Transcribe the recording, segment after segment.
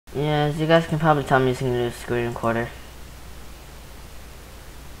Yeah, as you guys can probably tell, I'm using a new screen recorder.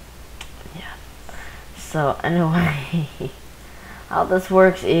 Yeah. So anyway, how this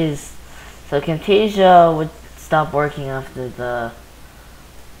works is, so Camtasia would stop working after the,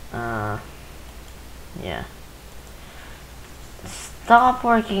 yeah, stop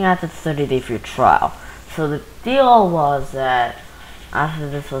working after the 30-day free trial. So the deal was that after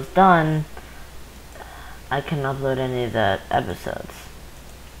this was done, I can upload any of the episodes.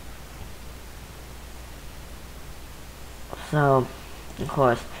 So, of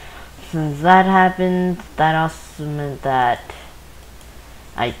course, since that happened, that also meant that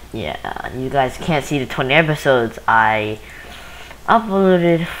you guys can't see the 20 episodes I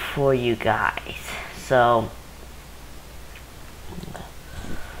uploaded for you guys. So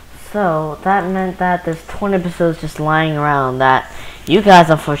that meant that there's 20 episodes just lying around that you guys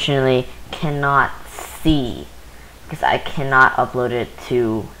unfortunately cannot see because I cannot upload it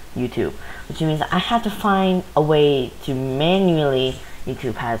to YouTube, which means I have to find a way to manually,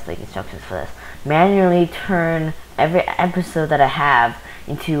 YouTube has like instructions for this, manually turn every episode that I have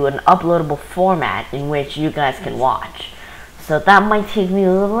into an uploadable format in which you guys can watch. So that might take me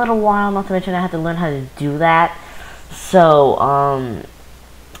a little while, not to mention I have to learn how to do that. So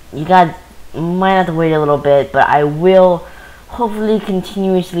you guys might have to wait a little bit, but I will hopefully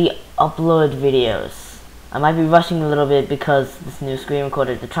continuously upload videos. I might be rushing a little bit because this new screen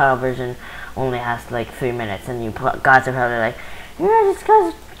recorder, the trial version, only has like 3 minutes, and you guys are probably like, yeah, this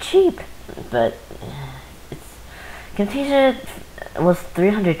guy's cheap. But it's Camtasia was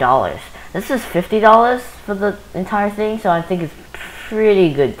 $300. This is $50 for the entire thing, so I think it's a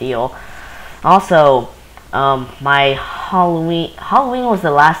pretty good deal. Also, my Halloween was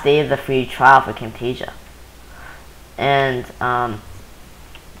the last day of the free trial for Camtasia, and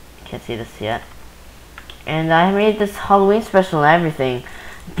can't see this yet. And I made this Halloween special and everything,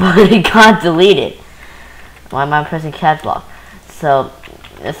 but it got deleted. Why am I pressing caps lock? So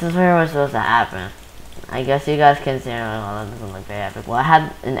this is where it was supposed to happen. I guess you guys can see. Oh, that doesn't look very epic. Well, I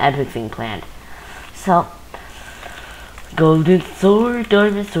had an epic thing planned. So, golden sword,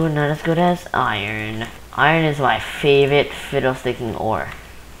 diamond sword, not as good as iron. Iron is my favorite fiddle-sticking ore.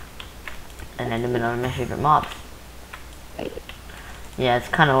 And then the middle of my favorite mobs. Yeah, it's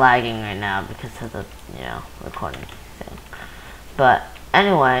kind of lagging right now because of the, recording thing. But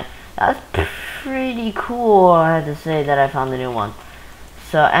anyway, that's pretty cool, I had to say, that I found a new one.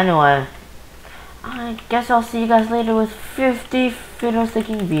 So anyway, I guess I'll see you guys later with 50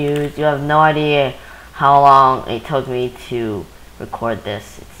 fiddle-sticking views. You have no idea how long it took me to record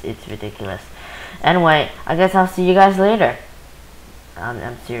this. It's ridiculous. Anyway, I guess I'll see you guys later.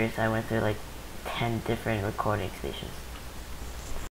 I'm serious, I went through like 10 different recording stations.